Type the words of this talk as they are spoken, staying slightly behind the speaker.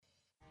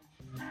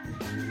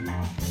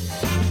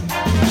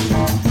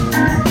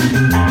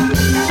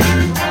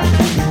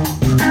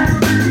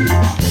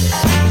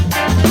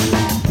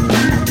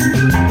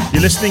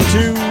You're listening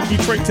to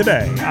Detroit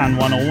Today on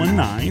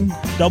 101.9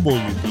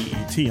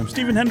 WDET. I'm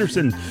Stephen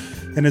Henderson,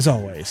 and as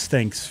always,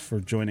 thanks for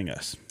joining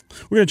us.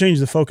 We're going to change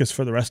the focus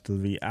for the rest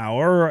of the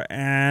hour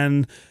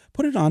and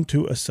put it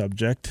onto a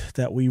subject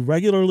that we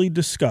regularly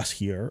discuss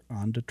here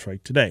on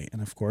Detroit Today.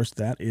 And of course,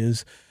 that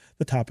is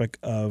the topic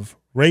of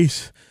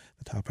race,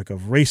 the topic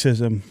of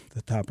racism,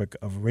 the topic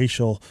of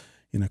racial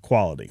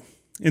inequality.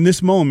 In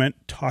this moment,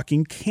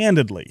 talking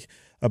candidly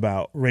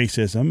about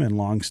racism and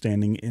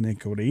longstanding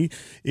inequity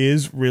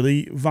is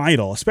really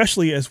vital,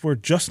 especially as we're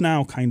just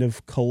now kind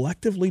of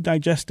collectively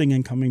digesting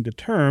and coming to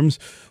terms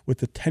with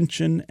the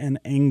tension and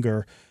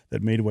anger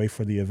that made way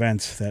for the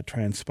events that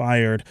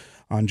transpired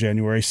on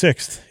January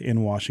 6th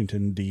in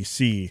Washington,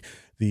 D.C.,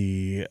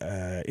 the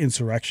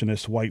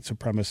insurrectionist white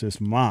supremacist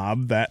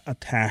mob that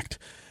attacked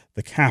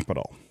the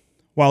Capitol.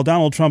 While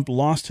Donald Trump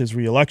lost his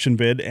re-election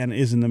bid and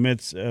is in the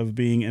midst of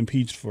being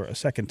impeached for a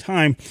second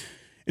time,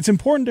 it's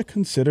important to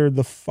consider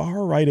the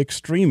far-right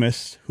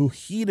extremists who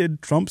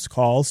heeded Trump's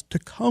calls to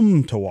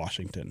come to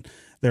Washington.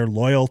 Their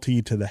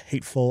loyalty to the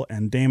hateful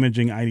and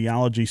damaging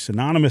ideology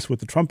synonymous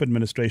with the Trump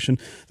administration,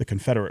 the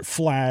Confederate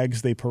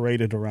flags they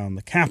paraded around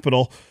the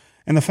Capitol,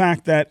 and the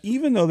fact that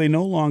even though they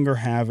no longer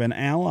have an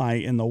ally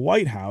in the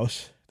White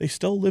House, they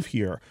still live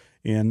here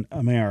in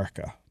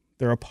America.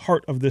 They're a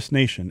part of this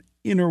nation,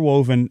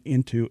 interwoven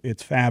into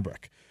its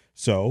fabric.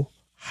 So,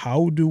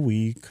 how do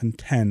we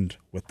contend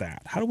with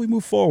that? How do we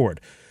move forward?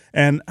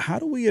 And how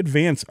do we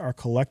advance our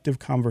collective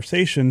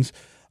conversations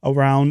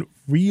around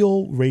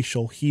real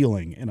racial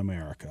healing in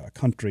America, a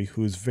country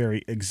whose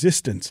very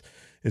existence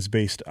is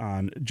based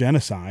on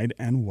genocide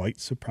and white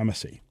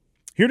supremacy?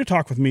 Here to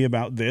talk with me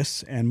about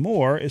this and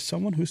more is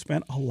someone who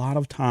spent a lot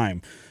of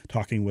time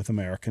talking with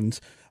Americans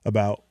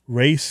about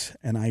race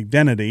and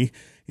identity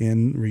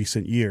in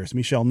recent years.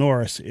 Michele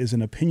Norris is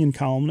an opinion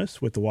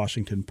columnist with the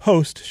Washington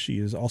Post. She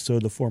is also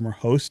the former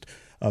host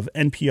of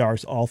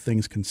NPR's All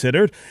Things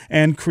Considered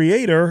and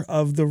creator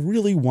of the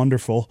really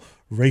wonderful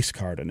Race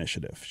Card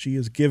Initiative. She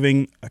is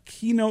giving a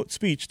keynote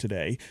speech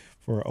today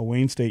for a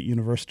Wayne State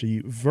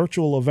University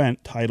virtual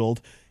event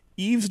titled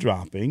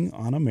Eavesdropping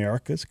on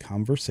America's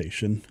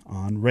Conversation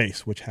on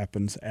Race, which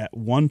happens at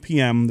 1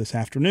 p.m. this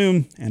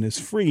afternoon and is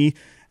free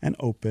and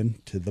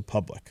open to the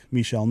public.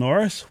 Michele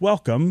Norris,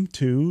 welcome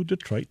to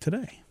Detroit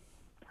Today.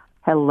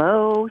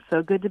 Hello.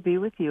 So good to be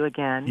with you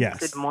again. Yes.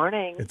 Good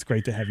morning. It's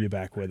great to have you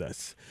back with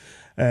us.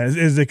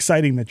 It's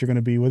exciting that you're going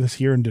to be with us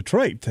here in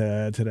Detroit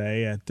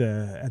today at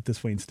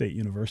this Wayne State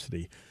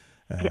University.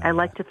 I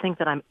like to think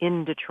that I'm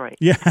in Detroit.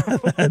 Yeah,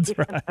 that's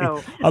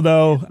right.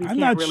 Although I'm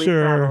not really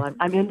sure.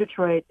 I'm in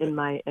Detroit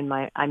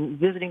I'm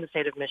visiting the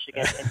state of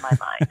Michigan in my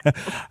mind.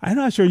 I'm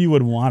not sure you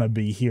would want to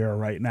be here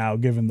right now,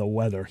 given the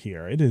weather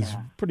here. It is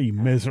pretty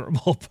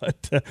miserable,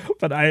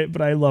 but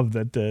I love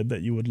that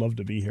you would love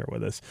to be here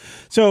with us.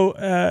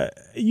 So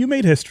you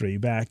made history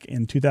back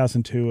in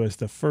 2002 as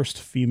the first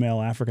female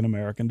African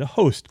American to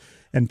host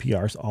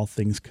NPR's All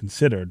Things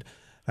Considered.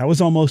 That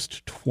was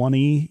almost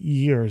 20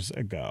 years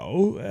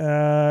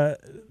ago.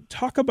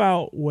 Talk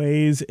about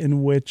ways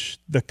in which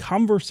the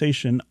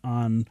conversation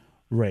on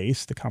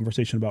race, the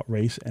conversation about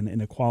race and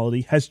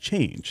inequality has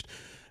changed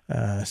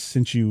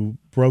since you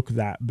broke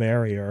that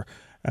barrier,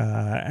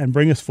 and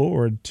bring us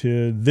forward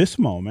to this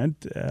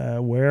moment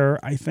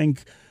where I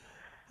think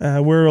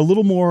we're a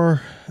little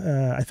more,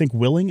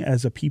 willing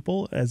as a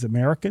people, as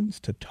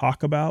Americans, to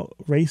talk about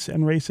race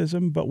and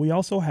racism, but we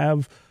also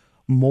have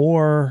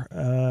more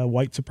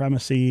white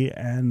supremacy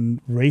and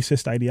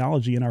racist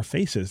ideology in our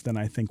faces than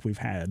I think we've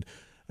had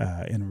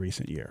in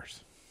recent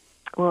years.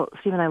 Well,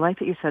 Stephen, I like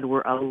that you said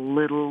we're a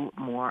little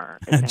more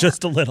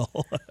just a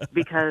little.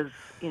 because,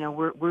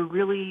 we're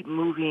really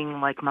moving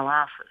like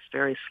molasses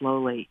very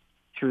slowly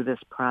through this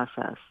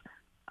process.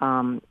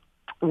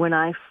 When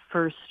I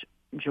first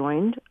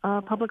joined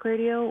public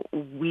radio,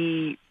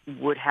 we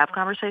would have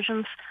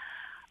conversations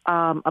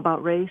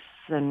about race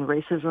and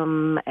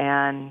racism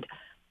and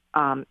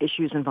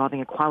issues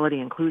involving equality,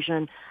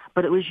 inclusion,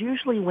 but it was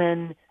usually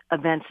when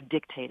events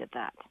dictated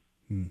that.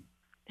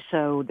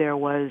 So there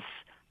was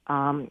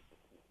a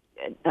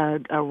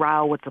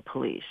row with the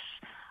police.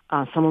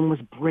 Someone was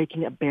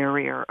breaking a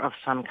barrier of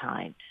some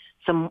kind.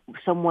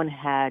 Someone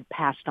had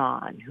passed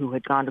on who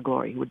had gone to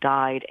glory, who had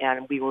died,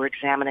 and we were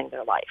examining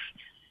their life.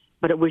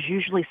 But it was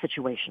usually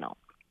situational.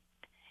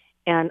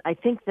 And I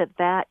think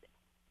that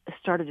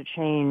started to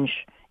change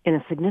in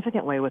a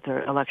significant way with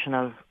the election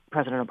of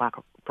President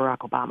Barack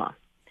Obama,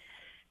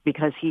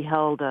 because he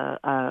held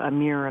a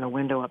mirror and a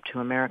window up to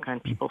America,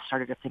 and people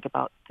started to think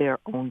about their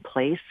own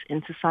place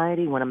in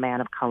society when a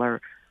man of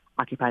color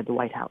occupied the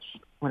White House,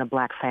 when a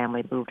black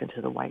family moved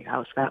into the White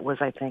House. That was,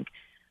 I think,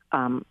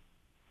 a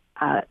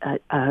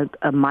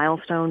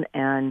milestone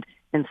and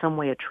in some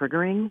way a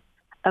triggering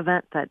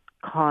event that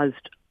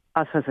caused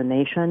us as a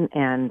nation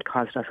and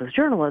caused us as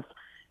journalists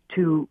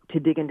to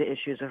dig into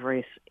issues of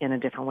race in a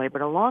different way.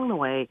 But along the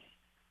way,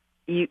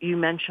 you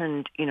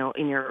mentioned,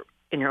 in your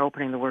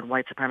opening the word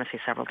white supremacy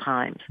several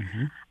times.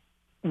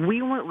 Mm-hmm.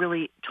 We weren't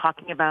really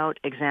talking about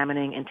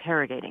examining,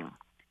 interrogating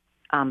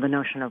the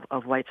notion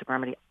of white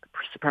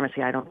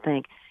supremacy, I don't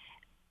think,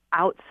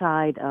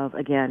 outside of,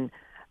 again,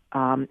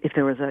 if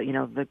there was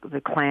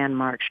the Klan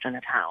marched in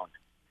a town,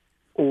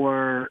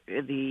 or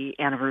the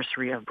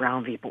anniversary of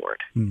Brown v.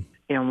 Board.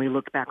 And we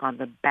looked back on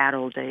the bad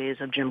old days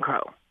of Jim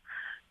Crow,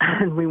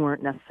 and we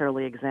weren't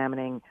necessarily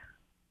examining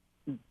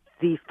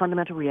the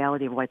fundamental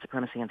reality of white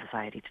supremacy in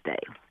society today.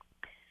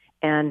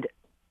 And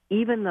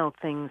even though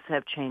things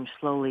have changed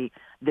slowly,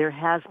 there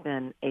has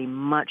been a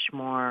much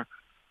more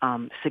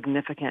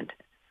significant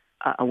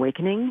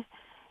awakening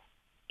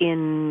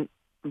in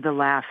the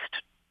last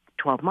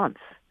 12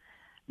 months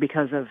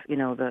because of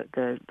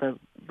the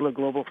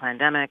global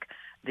pandemic,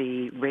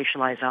 the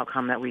racialized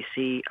outcome that we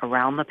see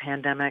around the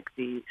pandemic,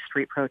 the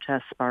street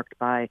protests sparked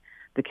by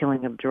the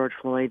killing of George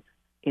Floyd,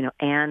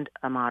 and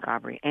Ahmaud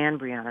Arbery, and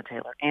Breonna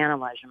Taylor, and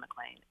Elijah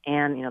McClain,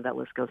 and, that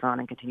list goes on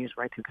and continues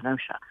right through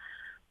Kenosha.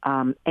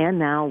 And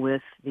now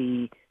with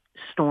the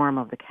storm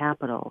of the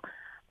Capitol,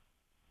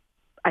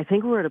 I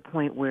think we're at a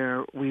point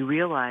where we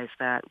realize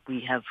that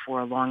we have for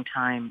a long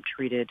time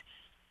treated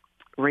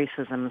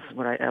racism, is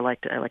what I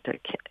like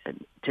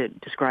to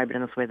describe it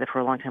in this way, that for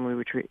a long time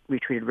we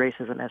treated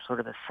racism as sort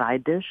of a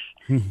side dish,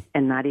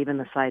 and not even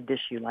the side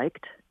dish you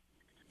liked,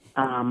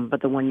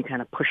 but the one you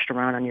kind of pushed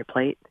around on your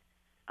plate.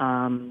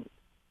 And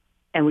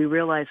we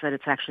realize that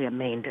it's actually a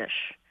main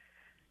dish.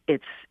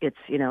 It's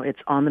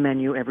on the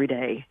menu every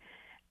day,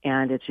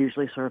 and it's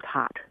usually served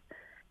hot.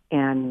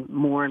 And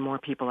more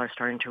people are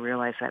starting to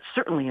realize that,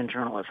 certainly in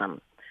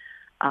journalism,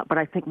 but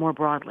I think more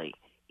broadly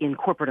in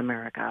corporate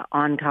America,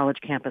 on college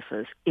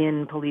campuses,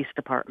 in police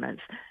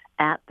departments,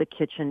 at the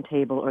kitchen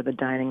table or the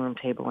dining room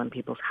table in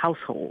people's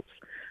households,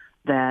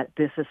 that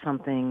this is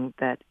something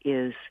that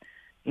is,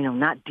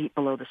 not deep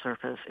below the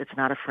surface. It's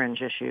not a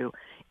fringe issue.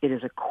 It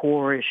is a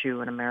core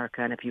issue in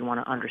America, and if you want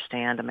to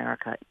understand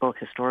America, both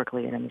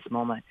historically and in this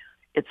moment,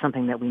 it's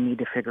something that we need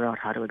to figure out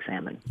how to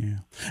examine. Yeah,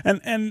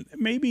 and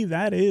maybe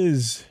that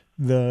is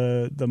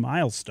the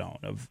milestone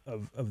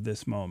of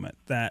this moment.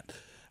 That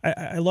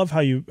I love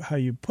how you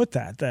put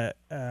that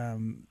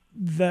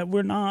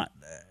we're not,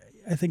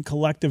 I think,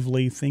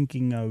 collectively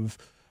thinking of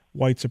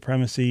white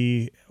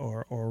supremacy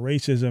or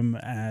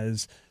racism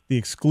as the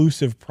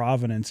exclusive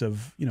provenance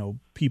of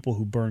people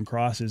who burn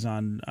crosses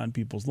on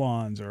people's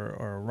lawns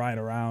or ride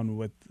around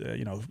with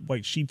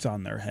white sheets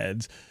on their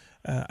heads.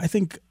 I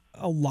think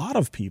a lot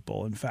of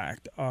people, in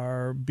fact,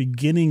 are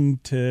beginning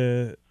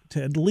to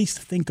at least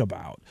think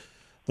about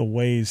the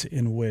ways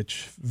in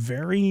which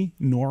very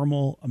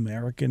normal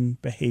American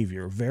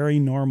behavior, very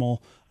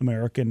normal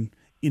American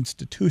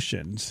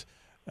institutions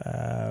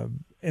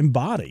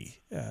embody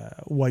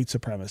white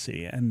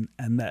supremacy, and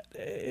that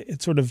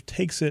it sort of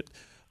takes it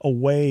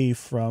away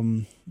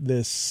from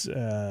this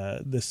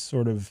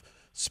sort of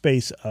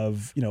space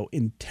of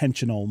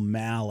intentional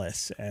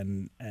malice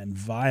and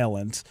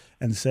violence,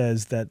 and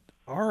says that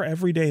our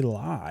everyday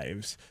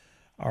lives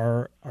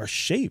are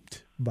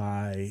shaped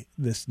by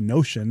this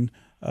notion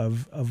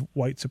of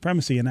white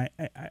supremacy. And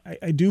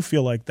I do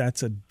feel like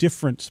that's a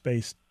different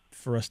space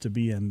for us to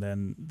be in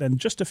than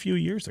just a few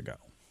years ago.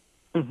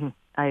 Mm-hmm.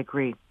 I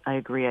agree.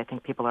 I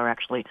think people are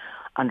actually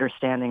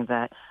understanding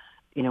that,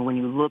 when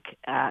you look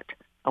at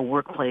a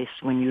workplace,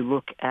 when you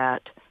look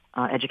at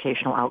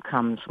educational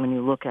outcomes, when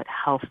you look at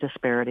health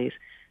disparities,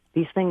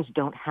 these things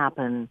don't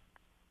happen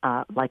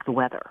like the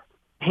weather.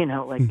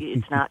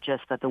 It's not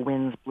just that the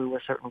winds blew a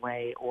certain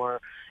way,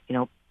 or,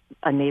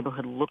 a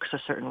neighborhood looks a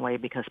certain way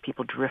because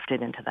people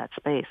drifted into that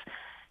space.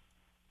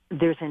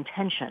 There's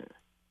intention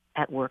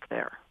at work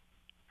there.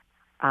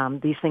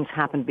 These things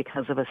happen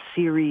because of a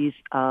series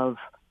of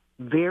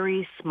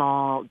very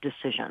small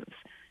decisions,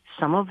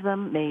 some of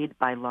them made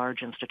by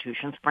large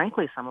institutions,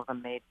 frankly, some of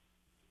them made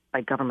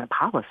by government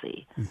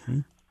policy,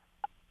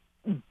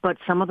 but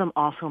some of them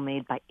also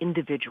made by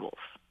individuals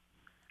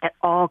at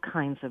all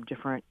kinds of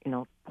different,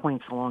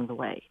 points along the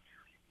way,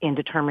 in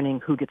determining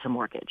who gets a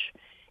mortgage,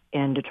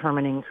 in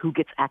determining who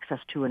gets access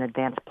to an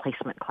advanced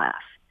placement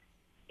class,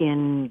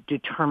 in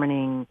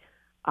determining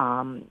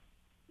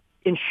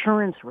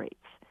insurance rates,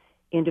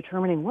 in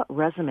determining what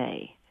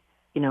resume,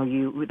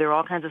 there are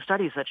all kinds of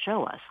studies that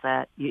show us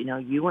that,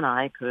 you and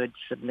I could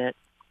submit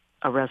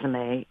a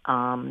resume,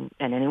 and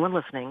anyone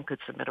listening could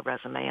submit a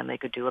resume, and they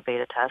could do a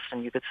beta test,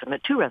 and you could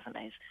submit 2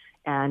 resumes.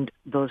 And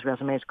those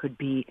resumes could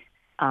be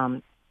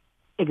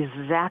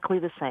exactly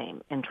the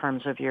same in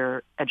terms of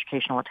your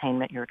educational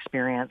attainment, your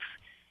experience,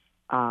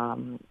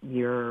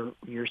 your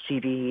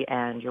CV,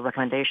 and your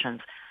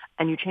recommendations.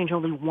 And you change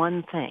only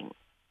one thing,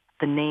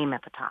 the name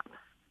at the top.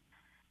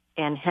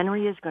 And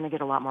Henry is going to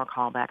get a lot more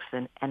callbacks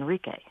than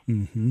Enrique.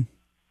 Mm-hmm.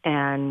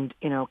 And,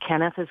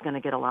 Kenneth is going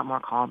to get a lot more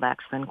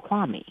callbacks than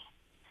Kwame.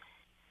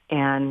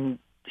 And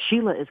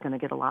Sheila is going to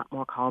get a lot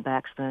more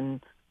callbacks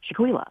than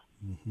Shaquila.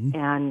 Mm-hmm.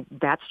 And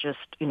that's just,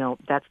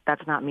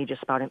 that's not me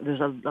just spouting. There's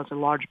a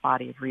large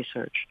body of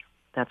research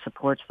that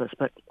supports this.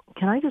 But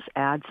can I just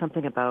add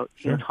something about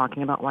Sure.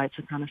 talking about white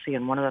supremacy?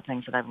 And one of the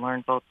things that I've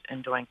learned both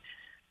in doing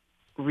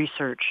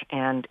research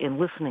and in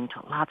listening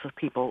to lots of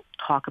people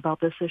talk about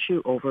this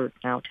issue over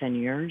now 10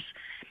 years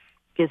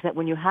is that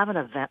when you have an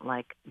event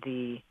like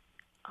the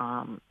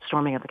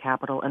storming of the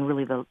Capitol and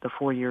really the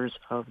 4 years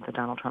of the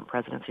Donald Trump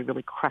presidency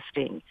really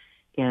cresting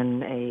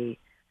in a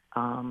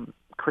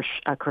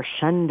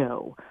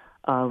crescendo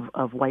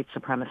of white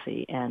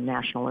supremacy and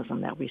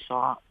nationalism that we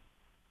saw,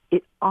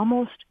 it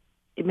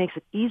makes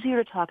it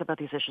easier to talk about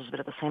these issues, but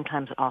at the same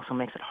time, it also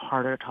makes it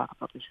harder to talk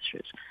about these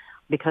issues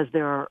because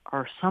there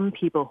are some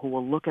people who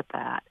will look at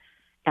that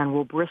and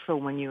will bristle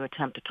when you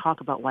attempt to talk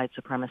about white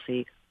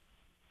supremacy,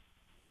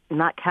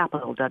 not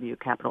capital W,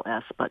 capital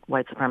S, but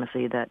white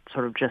supremacy that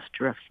sort of just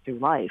drifts through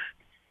life,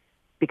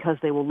 because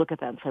they will look at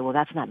that and say, well,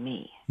 that's not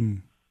me.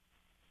 Mm.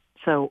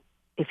 So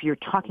if you're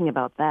talking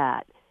about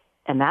that,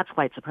 and that's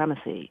white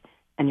supremacy,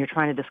 and you're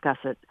trying to discuss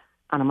it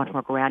on a much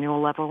more granular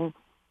level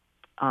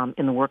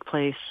in the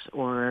workplace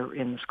or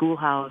in the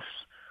schoolhouse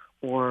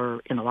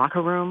or in the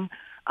locker room,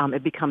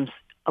 it becomes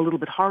a little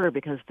bit harder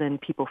because then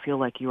people feel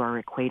like you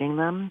are equating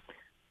them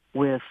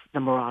with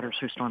the marauders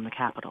who stormed the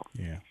Capitol.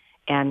 Yeah.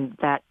 And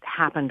that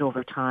happened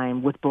over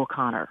time with Bull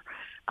Connor.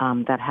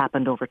 That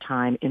happened over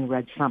time in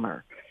Red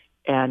Summer.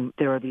 And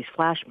there are these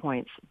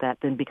flashpoints that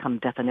then become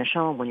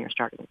definitional when you're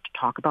starting to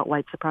talk about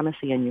white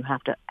supremacy, and you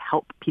have to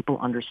help people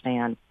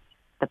understand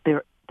that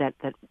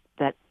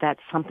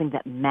that's something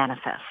that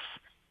manifests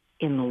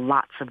in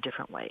lots of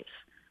different ways.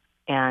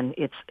 And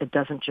it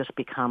doesn't just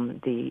become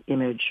the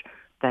image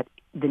that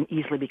then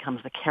easily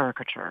becomes the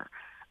caricature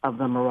of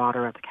the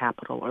marauder at the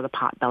Capitol or the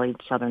pot-bellied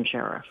Southern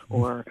sheriff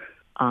or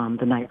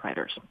the night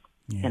riders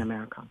in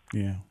America.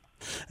 Yeah.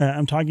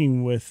 I'm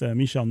talking with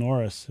Michele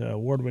Norris,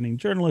 award-winning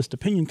journalist,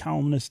 opinion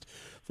columnist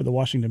for The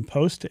Washington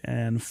Post,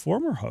 and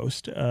former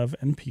host of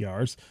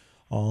NPR's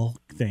All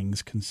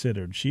Things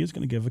Considered. She is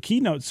going to give a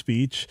keynote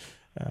speech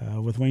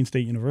with Wayne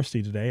State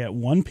University today at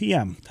 1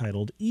 p.m.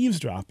 titled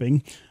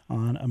Eavesdropping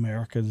on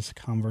America's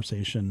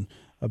Conversation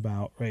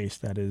about Race.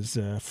 That is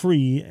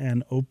free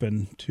and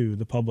open to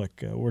the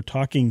public. We're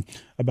talking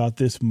about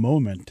this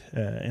moment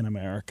in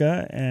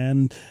America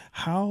and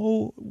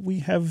how we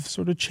have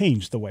sort of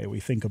changed the way we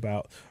think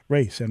about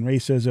race and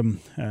racism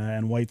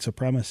and white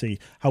supremacy,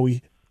 how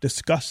we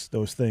discuss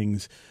those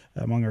things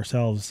among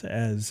ourselves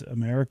as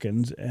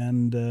Americans,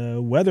 and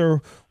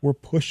whether we're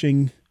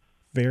pushing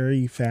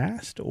very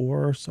fast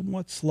or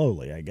somewhat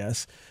slowly, I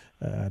guess,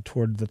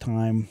 toward the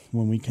time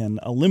when we can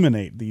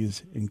eliminate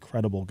these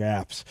incredible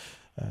gaps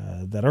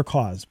that are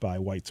caused by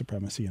white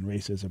supremacy and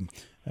racism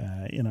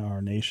in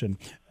our nation.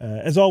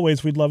 As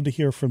always, we'd love to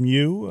hear from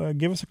you.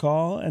 Give us a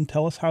call and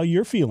tell us how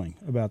you're feeling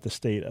about the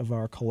state of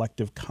our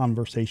collective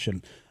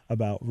conversation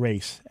about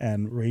race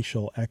and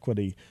racial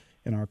equity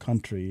in our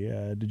country.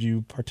 Did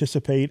you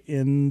participate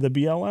in the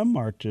BLM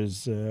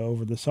marches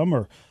over the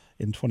summer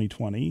in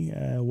 2020?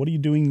 What are you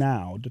doing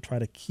now to try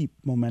to keep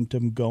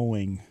momentum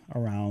going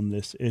around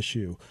this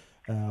issue?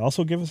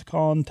 Also, give us a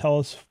call and tell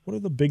us what are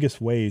the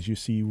biggest ways you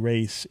see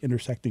race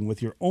intersecting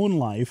with your own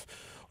life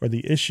or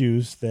the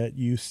issues that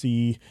you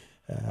see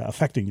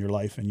affecting your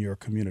life and your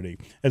community.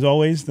 As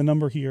always, the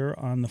number here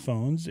on the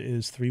phones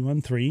is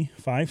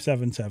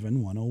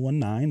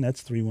 313-577-1019.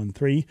 That's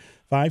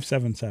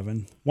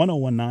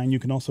 313-577-1019. You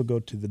can also go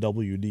to the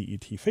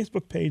WDET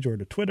Facebook page or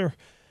to Twitter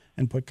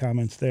and put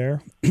comments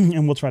there,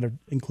 and we'll try to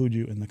include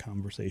you in the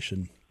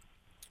conversation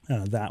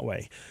that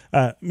way.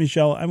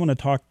 Michele, I want to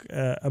talk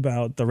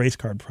about the Race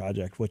Card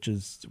Project, which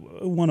is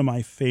one of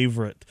my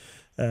favorite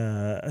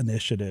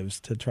initiatives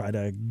to try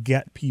to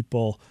get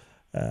people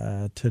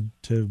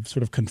to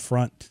sort of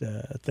confront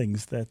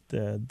things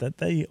that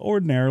they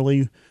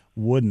ordinarily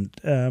wouldn't.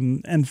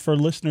 And for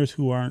listeners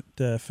who aren't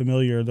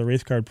familiar, the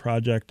Race Card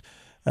Project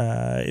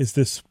is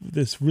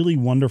this really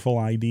wonderful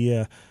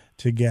idea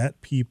to get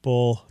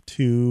people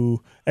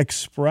to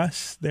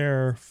express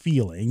their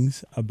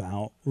feelings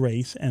about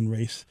race and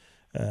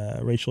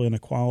racial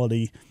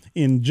inequality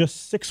in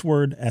just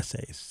 6-word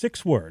essays,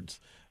 6 words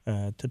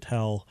to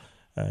tell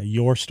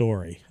your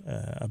story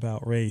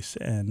about race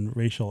and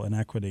racial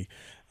inequity.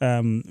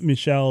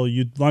 Michele,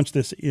 you launched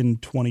this in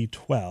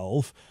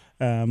 2012,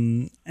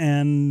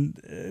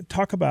 and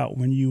talk about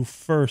when you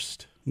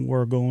first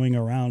were going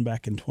around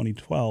back in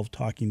 2012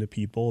 talking to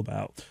people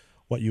about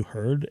what you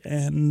heard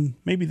and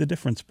maybe the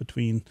difference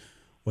between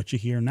what you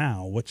hear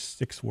now. Which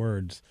 6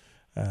 words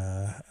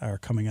are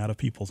coming out of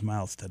people's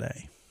mouths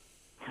today?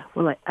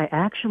 Well, I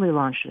actually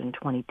launched it in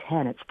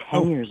 2010. It's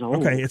 10 years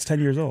old. Okay, it's 10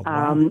 years old.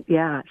 Wow.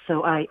 Yeah,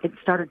 so it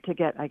started to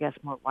get, I guess,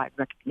 more wide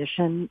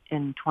recognition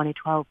in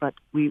 2012, but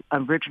we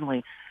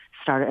originally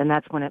started, and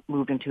that's when it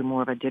moved into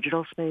more of a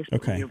digital space.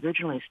 Okay. We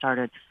originally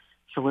started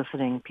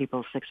soliciting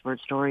people's 6-word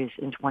stories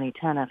in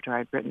 2010 after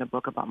I'd written a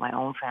book about my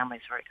own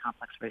family's very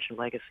complex racial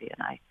legacy,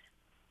 and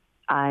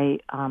I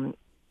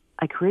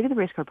created the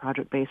Race Card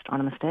Project based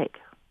on a mistake,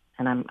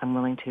 and I'm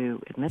willing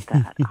to admit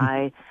that.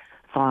 I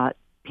thought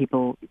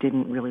people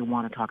didn't really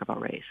want to talk about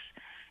race.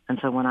 And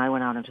so when I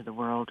went out into the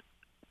world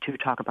to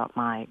talk about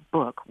my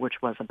book, which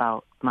was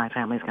about my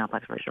family's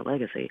complex racial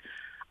legacy,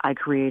 I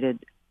created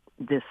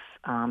this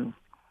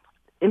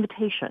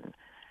invitation,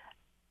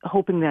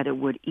 hoping that it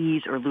would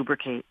ease or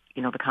lubricate,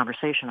 the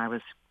conversation. I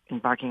was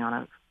embarking on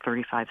a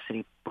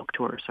 35-city book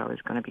tour, so I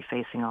was going to be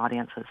facing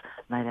audiences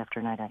night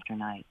after night after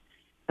night.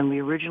 And we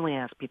originally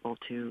asked people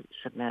to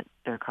submit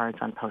their cards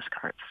on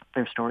postcards,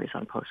 their stories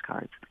on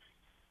postcards.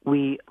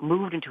 We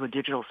moved into a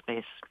digital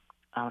space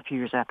a few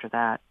years after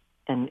that,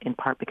 and in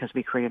part because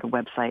we created a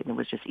website, and it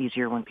was just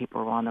easier when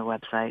people were on their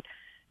website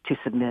to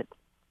submit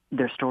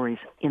their stories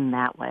in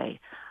that way.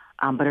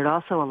 But it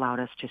also allowed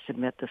us to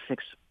submit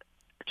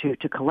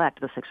to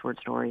collect the 6-word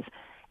stories,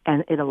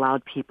 and it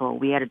allowed people,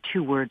 we added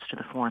 2 words to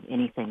the form,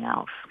 anything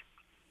else.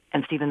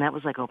 And Stephen, that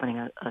was like opening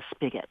a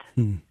spigot.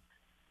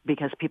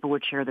 Because people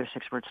would share their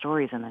 6-word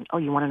stories, and then,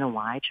 you want to know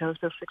why I chose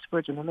those 6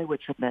 words? And then they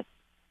would submit,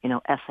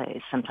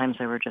 essays. Sometimes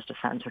they were just a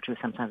sentence or two,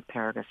 sometimes a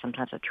paragraph,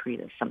 sometimes a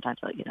treatise, sometimes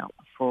a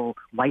full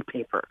white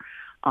paper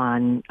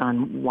on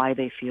why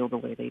they feel the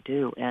way they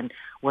do. And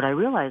what I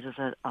realize is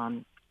that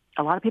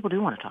a lot of people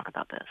do want to talk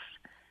about this,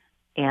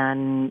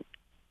 and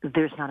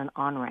there's not an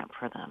on-ramp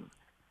for them.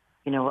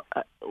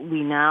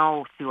 We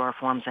now, through our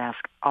forms, ask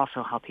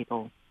also how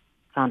people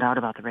found out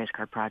about the Race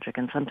Card Project,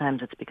 and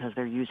sometimes it's because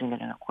they're using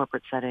it in a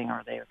corporate setting,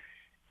 or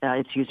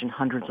it's used in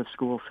hundreds of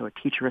schools, so a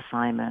teacher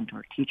assignment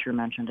or a teacher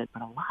mentioned it.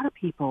 But a lot of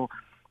people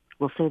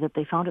will say that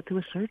they found it through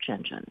a search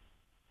engine.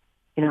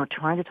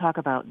 Trying to talk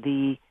about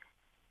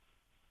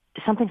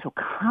something so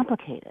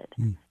complicated,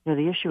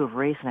 the issue of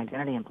race and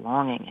identity and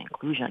belonging and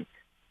inclusion,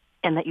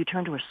 and that you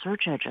turn to a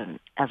search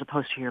engine as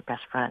opposed to your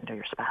best friend or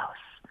your spouse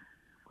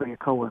or your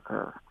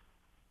coworker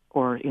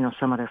or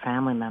some other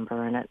family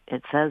member, and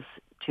it says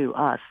to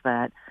us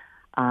that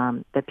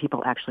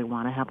people actually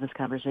want to have this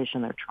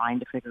conversation. They're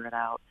trying to figure it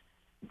out.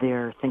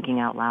 They're thinking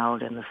out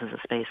loud, and this is a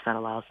space that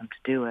allows them to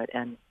do it.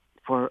 And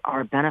for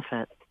our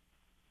benefit,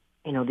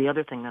 the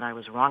other thing that I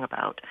was wrong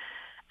about,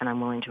 and I'm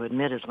willing to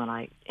admit, is when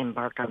I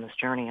embarked on this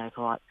journey, I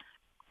thought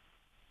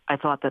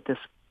that this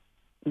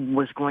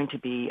was going to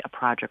be a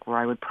project where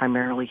I would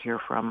primarily hear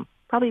from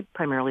probably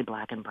primarily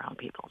black and brown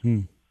people.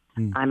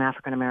 I'm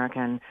African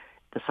American.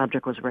 The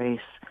subject was race.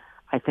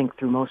 I think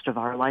through most of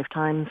our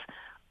lifetimes,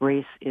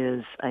 race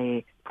is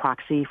a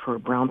proxy for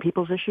brown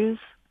people's issues,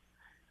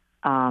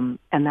 and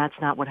that's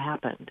not what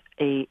happened.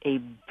 A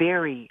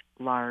very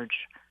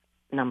large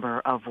number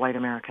of white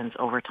Americans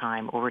over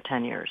time, over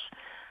 10 years,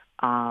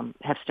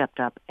 have stepped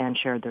up and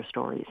shared their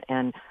stories.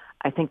 And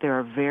I think there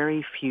are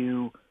very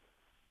few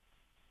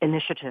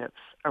initiatives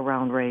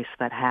around race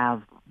that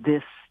have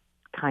this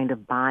kind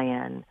of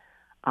buy-in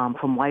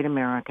from white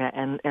America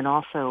and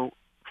also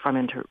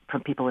from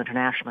people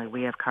internationally.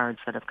 We have cards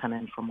that have come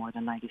in from more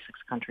than 96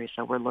 countries,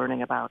 so we're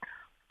learning about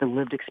the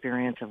lived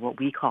experience of what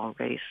we call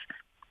race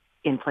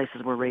in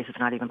places where race is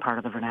not even part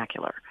of the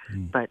vernacular.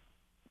 But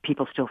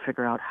people still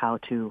figure out how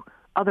to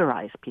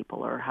otherize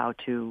people or how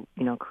to,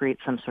 create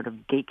some sort of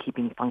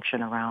gatekeeping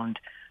function around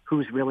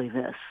who's really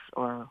this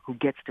or who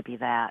gets to be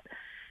that.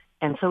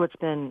 And so it's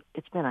been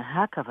a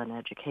heck of an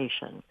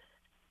education,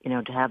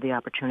 to have the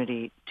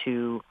opportunity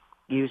to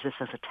use this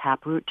as a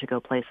taproot to go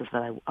places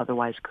that I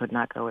otherwise could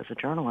not go as a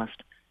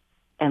journalist,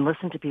 and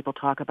listen to people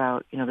talk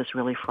about, this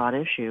really fraught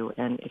issue.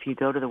 And if you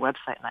go to the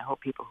website, and I hope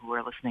people who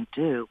are listening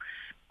do,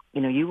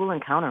 you will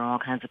encounter all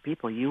kinds of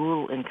people. You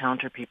will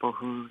encounter people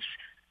whose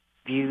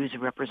views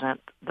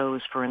represent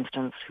those, for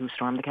instance, who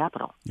stormed the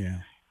Capitol. Yeah.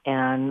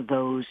 And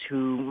those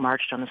who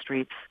marched on the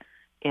streets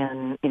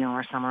in,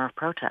 our summer of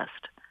protest.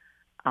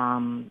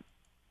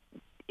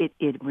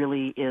 It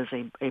really is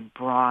a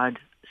broad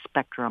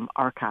spectrum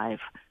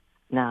archive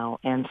now,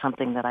 and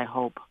something that I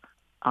hope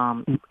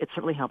it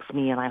certainly helps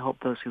me, and I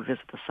hope those who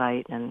visit the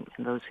site and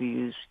those who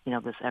use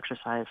this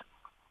exercise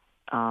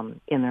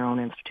in their own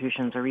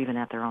institutions or even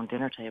at their own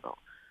dinner table,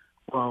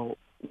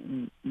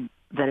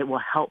 that it will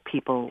help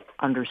people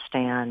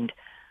understand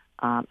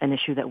an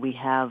issue that we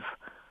have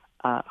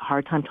a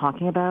hard time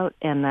talking about,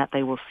 and that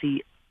they will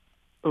see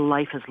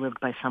life is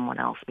lived by someone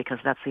else, because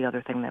that's the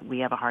other thing that we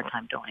have a hard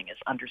time doing, is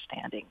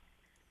understanding.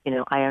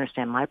 I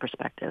understand my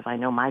perspective. I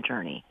know my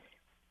journey.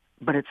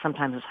 But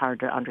sometimes it's hard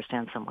to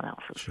understand someone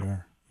else's.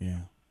 Sure.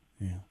 Yeah.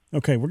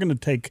 Okay, we're going to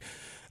take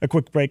a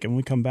quick break, and when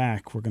we come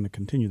back, we're going to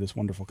continue this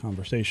wonderful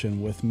conversation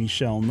with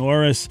Michele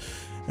Norris.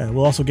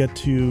 We'll also get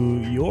to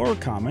your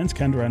comments.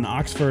 Kendra in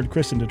Oxford,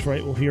 Chris in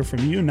Detroit, we'll hear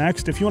from you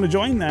next. If you want to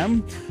join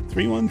them,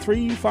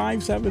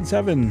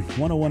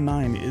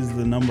 313-577-1019 is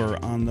the number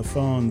on the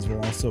phones.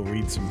 We'll also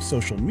read some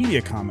social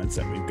media comments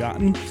that we've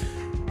gotten.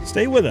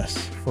 Stay with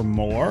us for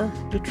more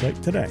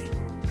Detroit Today.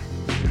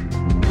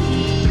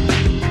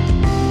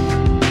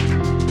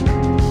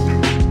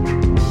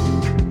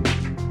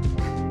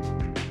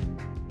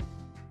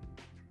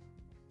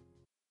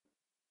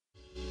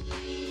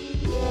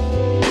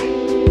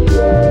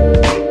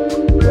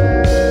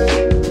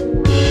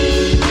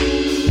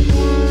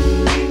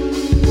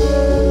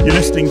 You're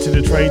listening to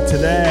Detroit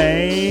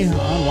Today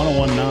on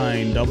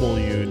 1019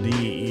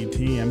 WDET.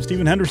 WBET. I'm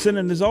Stephen Henderson,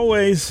 and as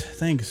always,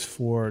 thanks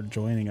for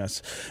joining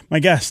us. My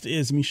guest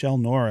is Michele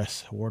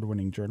Norris,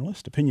 award-winning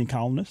journalist, opinion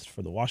columnist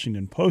for The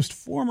Washington Post,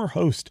 former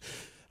host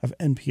of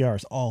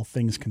NPR's All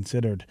Things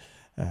Considered,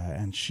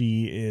 and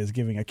she is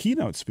giving a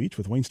keynote speech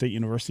with Wayne State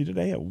University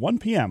today at 1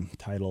 p.m.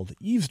 titled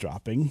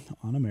Eavesdropping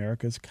on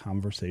America's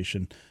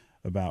Conversation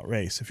About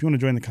Race. If you want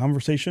to join the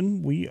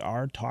conversation, we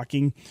are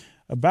talking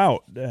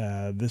about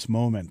this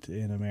moment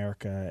in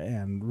America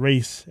and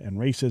race and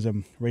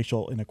racism,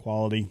 racial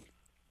inequality.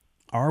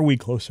 Are we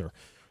closer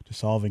to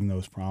solving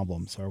those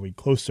problems? Are we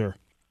closer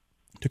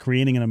to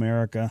creating an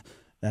America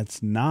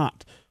that's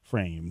not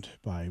framed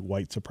by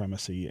white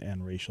supremacy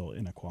and racial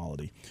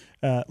inequality?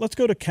 Let's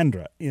go to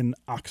Kendra in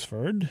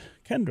Oxford.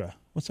 Kendra,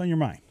 what's on your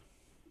mind?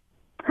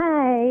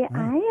 Hi.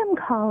 I am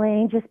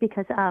calling just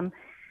because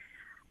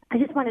I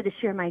just wanted to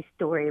share my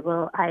story.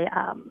 Well,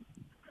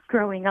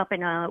 growing up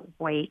in a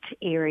white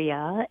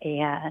area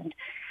and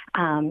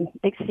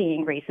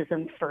seeing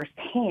racism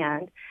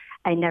firsthand,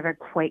 I never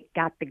quite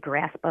got the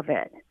grasp of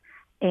it.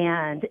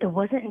 And it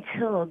wasn't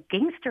until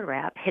gangster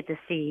rap hit the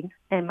scene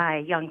in my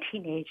young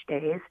teenage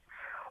days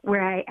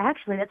where that's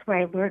where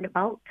I learned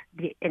about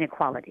the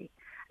inequality.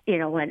 You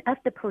know, when F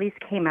the Police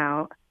came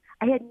out,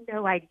 I had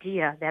no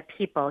idea that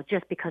people,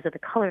 just because of the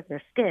color of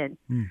their skin,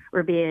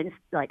 were being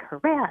like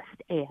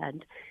harassed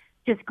and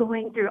just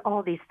going through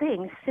all these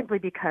things simply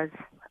because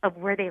of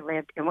where they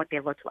lived and what they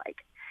looked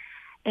like.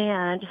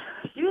 And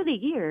through the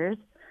years,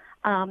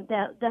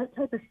 that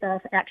type of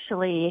stuff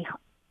actually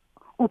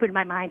opened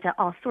my mind to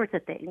all sorts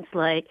of things,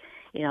 like,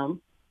 you know,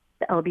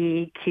 the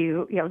LGBTQ,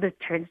 you know, the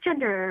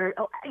transgender,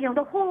 you know,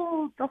 the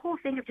whole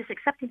thing of just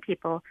accepting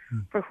people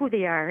for who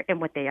they are and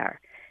what they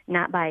are,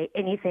 not by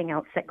anything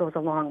else that goes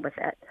along with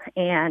it.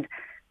 And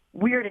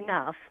weird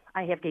enough,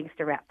 I have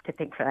gangster rap to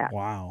thank for that.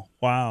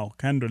 Wow,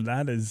 Kendra,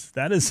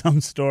 that is some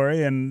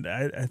story, and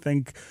I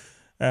think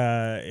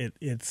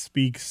it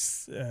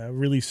speaks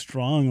really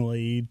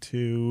strongly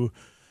to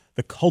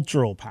the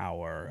cultural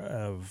power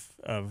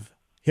of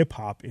hip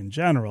hop in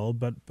general,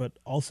 but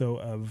also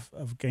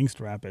of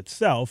gangster rap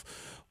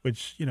itself,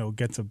 which, you know,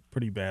 gets a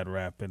pretty bad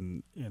rap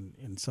in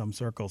some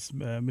circles.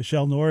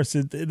 Michele Norris,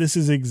 this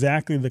is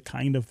exactly the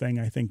kind of thing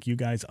I think you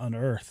guys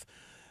unearth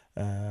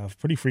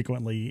pretty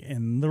frequently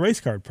in the Race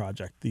Card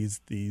Project.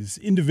 These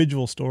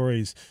individual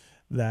stories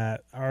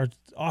that are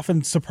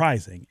often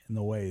surprising in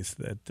the ways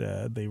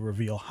that they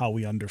reveal how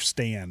we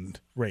understand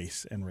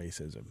race and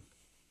racism.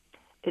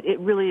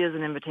 It really is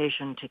an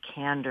invitation to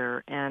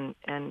candor. And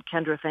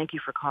Kendra, thank you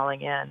for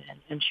calling in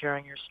and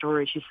sharing your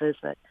story. She says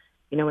that,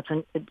 you know,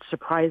 it's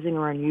surprising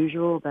or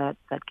unusual that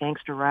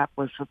gangster rap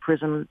was a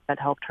prism that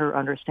helped her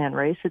understand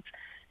race.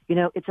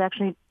 It's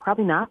actually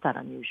probably not that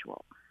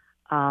unusual.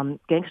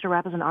 Gangster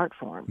rap is an art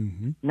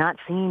form, not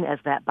seen as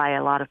that by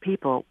a lot of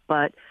people,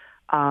 but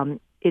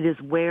it is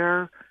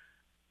where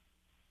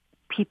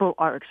people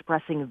are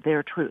expressing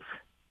their truth.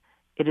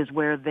 It is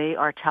where they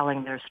are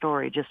telling their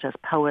story, just as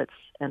poets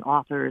and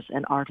authors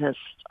and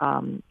artists,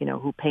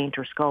 who paint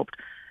or sculpt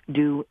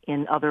do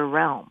in other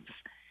realms.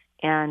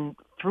 And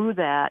through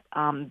that,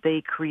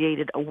 they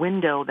created a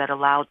window that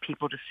allowed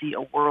people to see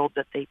a world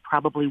that they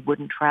probably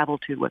wouldn't travel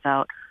to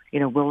without,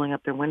 rolling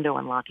up their window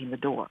and locking the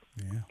door.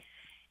 Yeah.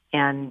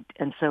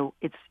 And so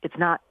it's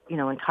not,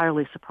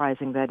 entirely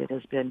surprising that it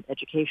has been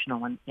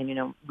educational. And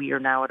we are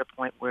now at a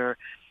point where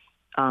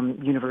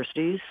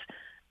universities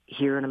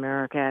here in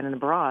America and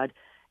abroad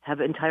have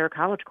entire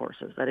college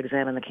courses that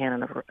examine the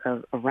canon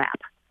of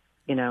rap,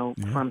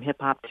 from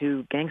hip-hop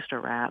to gangster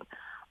rap,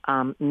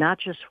 not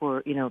just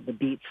for, the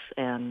beats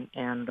and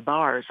the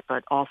bars,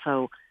 but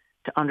also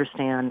to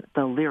understand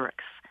the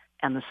lyrics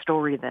and the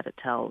story that it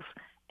tells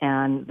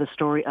and the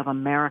story of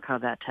America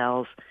that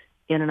tells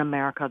in an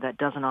America that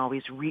doesn't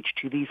always reach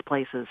to these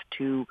places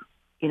to,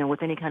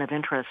 with any kind of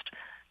interest,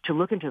 to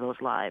look into those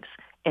lives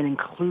and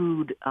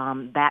include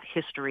that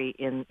history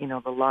in,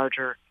 the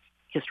larger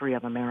history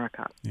of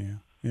America. Yeah,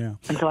 yeah.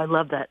 And so I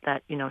love that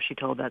she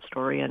told that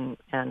story and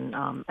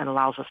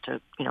allows us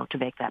to, to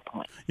make that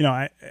point.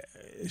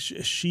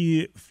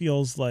 She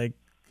feels like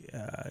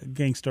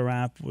gangster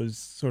rap was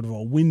sort of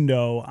a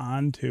window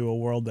onto a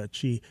world that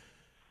she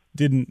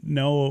didn't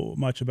know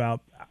much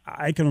about.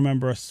 I can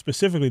remember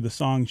specifically the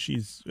song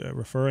she's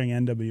referring,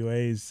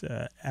 NWA's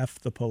F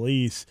the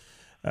Police.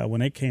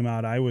 When it came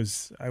out, I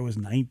was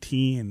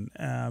 19,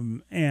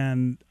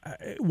 and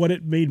what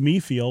it made me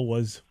feel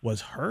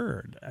was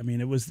heard. I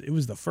mean, it was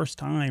the first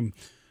time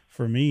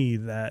for me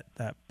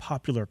that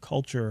popular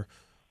culture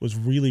was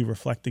really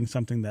reflecting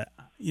something that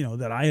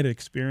that I had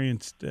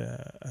experienced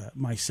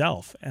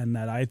myself, and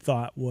that I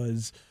thought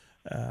was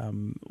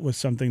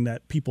something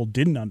that people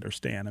didn't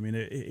understand. I mean,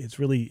 it's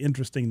really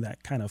interesting,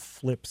 that kind of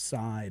flip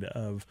side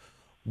of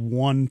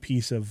one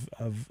piece of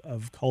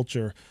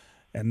culture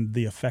and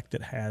the effect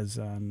it has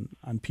on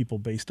people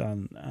based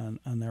on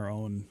their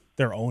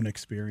own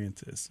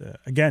experiences.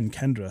 Again,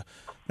 Kendra,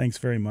 thanks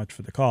very much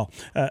for the call.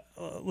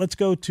 Let's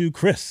go to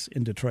Chris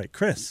in Detroit.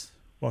 Chris,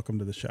 welcome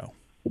to the show.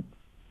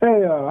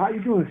 Hey, how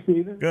you doing,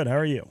 Stephen? Good. How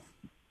are you?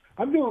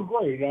 I'm doing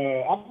great.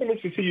 I've been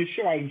listening to your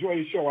show. I enjoy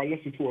your show. I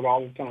listen to it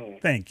all the time.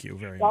 Thank you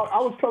very much. I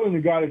was telling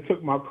the guy that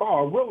took my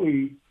call,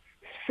 really,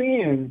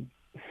 sin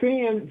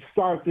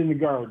starts in the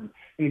garden.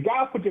 And the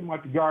guy put them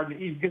out the garden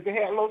to eat because they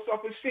had low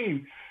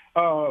self-esteem.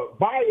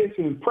 Bias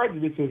and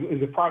prejudice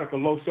is a product of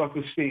low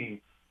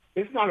self-esteem.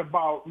 It's not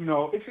about,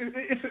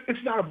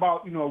 it's not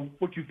about,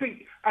 what you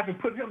think. I can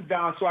put him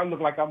down so I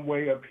look like I'm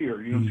way up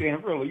here. You know what I'm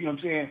saying? Really, you know what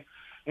I'm saying?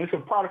 And it's a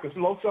product of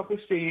low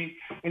self-esteem,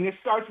 and it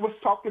starts what's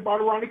talked about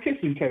around the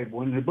kitchen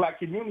table. In the black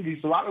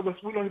communities, a lot of us,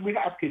 we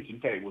have kitchen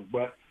tables,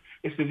 but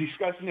it's the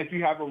discussion that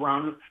you have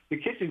around the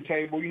kitchen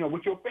table,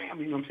 with your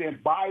family. You know what I'm saying?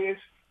 Bias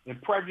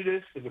and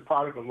prejudice is a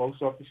product of low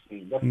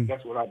self-esteem.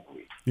 That's what I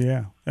believe.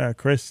 Yeah,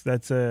 Chris,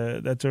 that's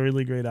a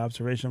really great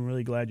observation. I'm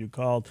really glad you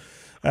called.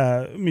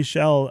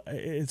 Michele,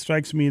 it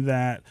strikes me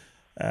that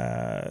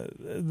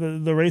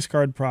the Race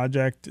Card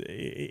Project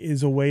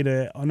is a way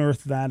to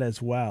unearth that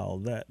as well.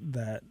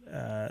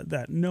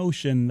 That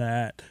notion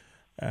that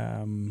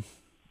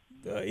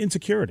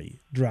insecurity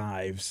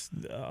drives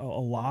a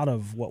lot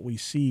of what we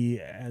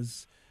see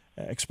as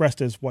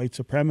expressed as white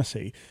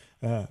supremacy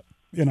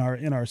in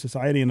our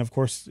society, and of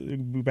course,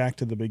 back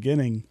to the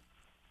beginning,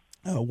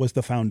 was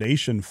the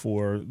foundation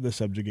for the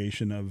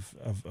subjugation of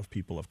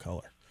people of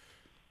color.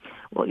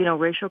 Well,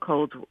 racial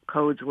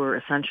codes were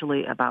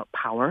essentially about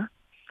power.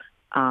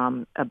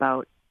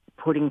 About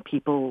putting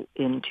people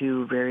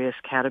into various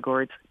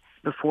categories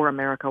before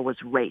America was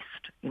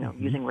raced,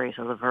 using race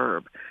as a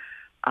verb.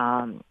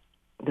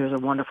 There's a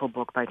wonderful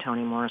book by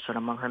Toni Morrison,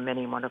 among her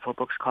many wonderful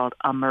books, called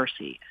A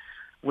Mercy,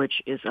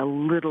 which is a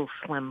little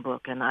slim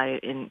book,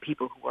 and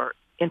people who are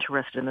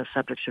interested in this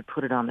subject should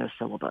put it on their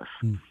syllabus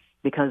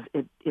because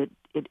it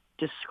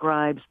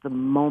describes the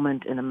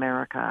moment in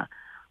America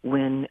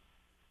when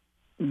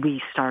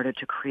we started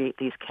to create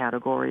these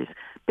categories,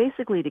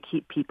 basically to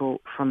keep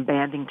people from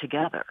banding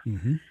together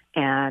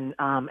and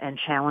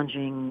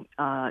challenging,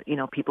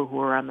 people who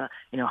are on the,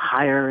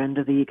 higher end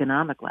of the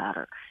economic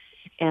ladder.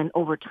 And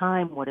over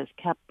time, what has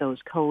kept those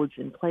codes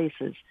in place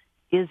is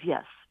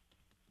yes,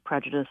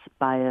 prejudice,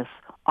 bias,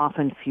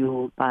 often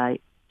fueled by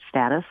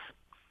status,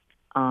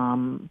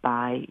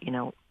 by,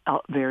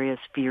 various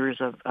fears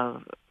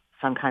of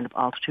some kind of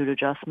altitude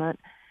adjustment,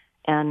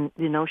 and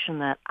the notion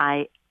that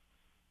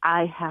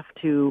I have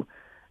to,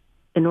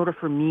 in order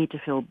for me to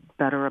feel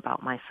better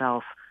about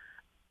myself,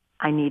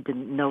 I need to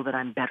know that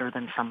I'm better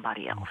than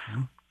somebody else.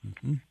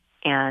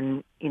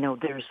 And,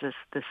 there's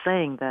this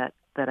saying that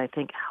I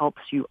think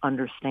helps you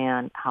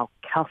understand how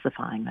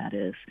calcifying that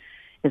is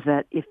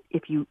that if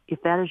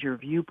that is your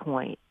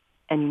viewpoint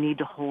and you need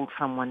to hold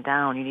someone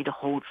down, you need to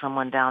hold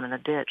someone down in a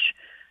ditch,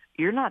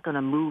 you're not going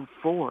to move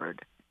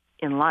forward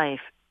in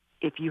life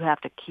if you have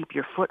to keep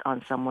your foot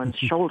on someone's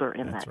shoulder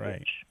in that right.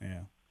 ditch.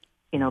 Yeah.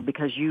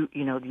 Because you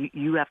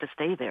have to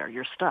stay there.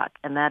 You're stuck.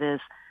 And that is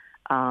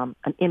an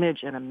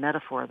image and a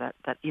metaphor that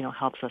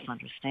helps us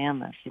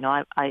understand this.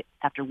 I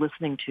after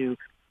listening to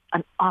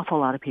an awful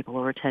lot of people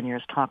over 10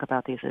 years talk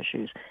about these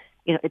issues,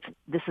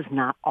 this is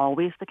not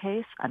always the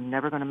case. I'm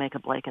never going to make a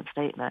blanket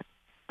statement.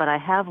 But I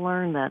have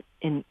learned that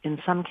in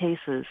some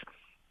cases,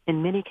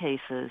 in many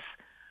cases,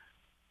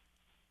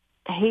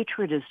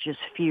 hatred is just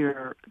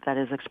fear that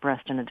is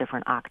expressed in a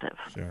different octave.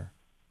 Sure.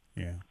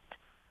 Yeah.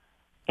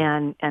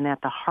 And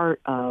at the heart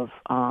of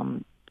that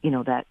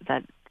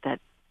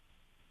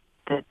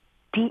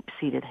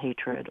deep-seated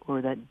hatred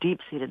or that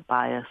deep-seated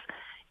bias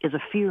is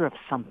a fear of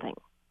something.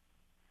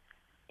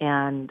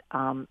 And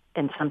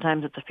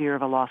sometimes it's a fear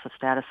of a loss of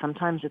status.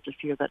 Sometimes it's a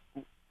fear that,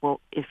 well,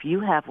 if you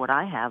have what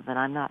I have, then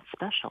I'm not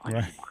special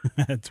anymore.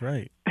 Right. That's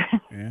right.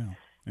 Yeah.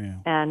 Yeah.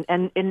 And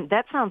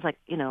that sounds like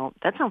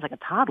a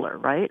toddler,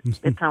 right?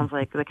 It sounds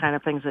like the kind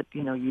of things that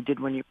you did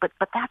when you. But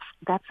that's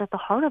at the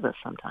heart of it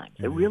sometimes.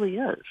 It really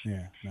is.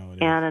 Yeah. No, it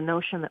is. And a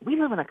notion that we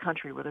live in a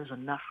country where there's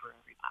enough for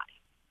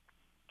everybody.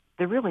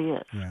 There really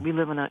is. Yeah. We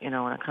live in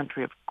a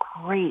country of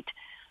great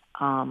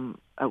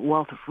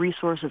wealth of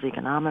resources,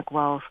 economic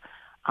wealth,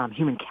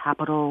 human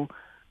capital,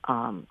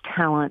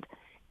 talent,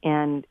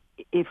 and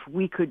if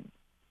we could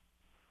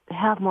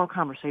have more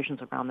conversations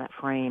around that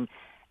frame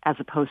as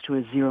opposed to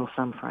a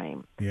zero-sum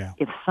frame. Yeah.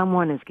 If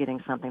someone is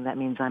getting something, that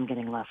means I'm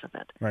getting less of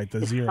it. Right,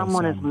 if zero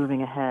someone sum is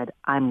moving ahead,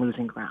 I'm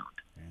losing ground.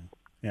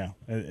 Yeah,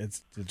 it's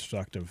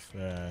destructive.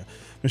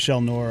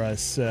 Michele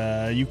Norris,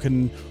 you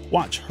can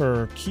watch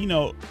her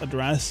keynote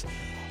address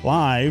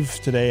live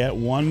today at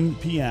 1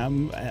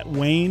 p.m. at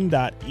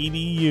wayne.edu/live.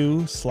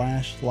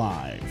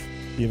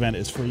 The event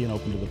is free and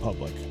open to the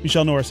public.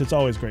 Michele Norris, it's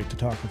always great to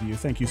talk with you.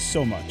 Thank you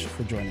so much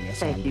for joining us.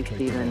 Thank you,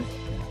 Stephen.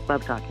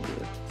 Love talking to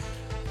you.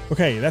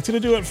 Okay, that's going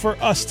to do it for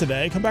us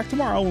today. Come back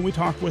tomorrow when we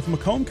talk with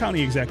Macomb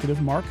County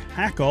Executive Mark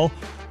Hackle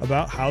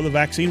about how the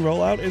vaccine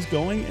rollout is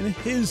going in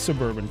his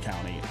suburban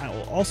county. I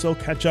will also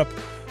catch up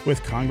with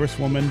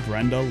Congresswoman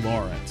Brenda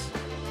Lawrence.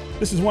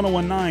 This is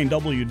 101.9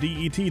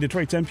 WDET,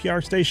 Detroit's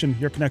NPR station,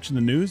 your connection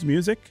to news,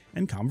 music,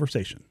 and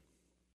conversation.